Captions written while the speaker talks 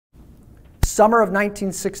Summer of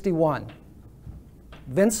 1961,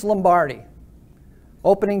 Vince Lombardi,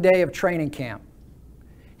 opening day of training camp.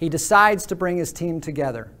 He decides to bring his team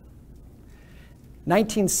together.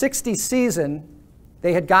 1960 season,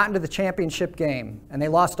 they had gotten to the championship game, and they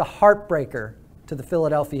lost a heartbreaker to the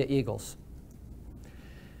Philadelphia Eagles.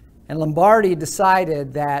 And Lombardi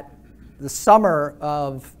decided that the summer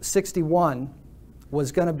of '61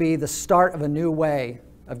 was going to be the start of a new way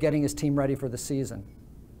of getting his team ready for the season.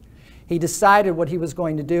 He decided what he was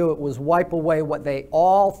going to do was wipe away what they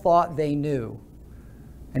all thought they knew,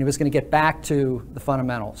 and he was going to get back to the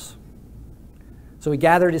fundamentals. So he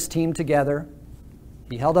gathered his team together,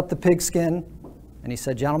 he held up the pigskin, and he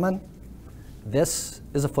said, "Gentlemen, this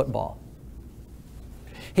is a football."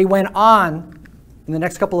 He went on in the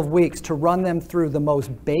next couple of weeks to run them through the most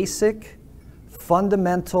basic,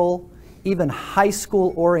 fundamental, even high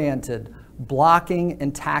school-oriented blocking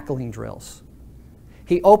and tackling drills.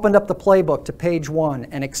 He opened up the playbook to page 1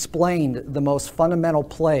 and explained the most fundamental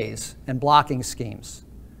plays and blocking schemes.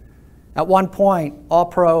 At one point,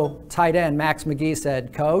 All-Pro tight end Max McGee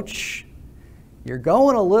said, "Coach, you're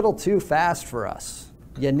going a little too fast for us.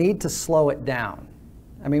 You need to slow it down.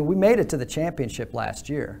 I mean, we made it to the championship last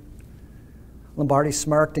year." Lombardi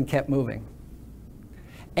smirked and kept moving.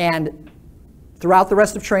 And throughout the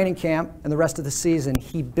rest of training camp and the rest of the season,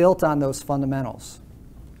 he built on those fundamentals.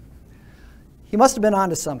 He must have been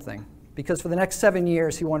onto something, because for the next 7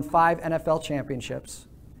 years, he won 5 NFL championships,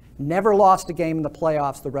 never lost a game in the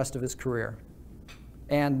playoffs the rest of his career.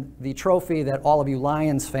 And the trophy that all of you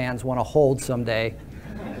Lions fans want to hold someday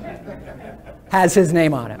has his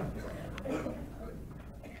name on it.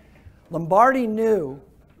 Lombardi knew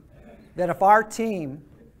that if our team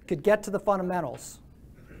could get to the fundamentals,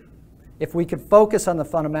 if we could focus on the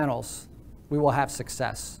fundamentals, we will have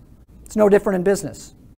success. It's no different in business.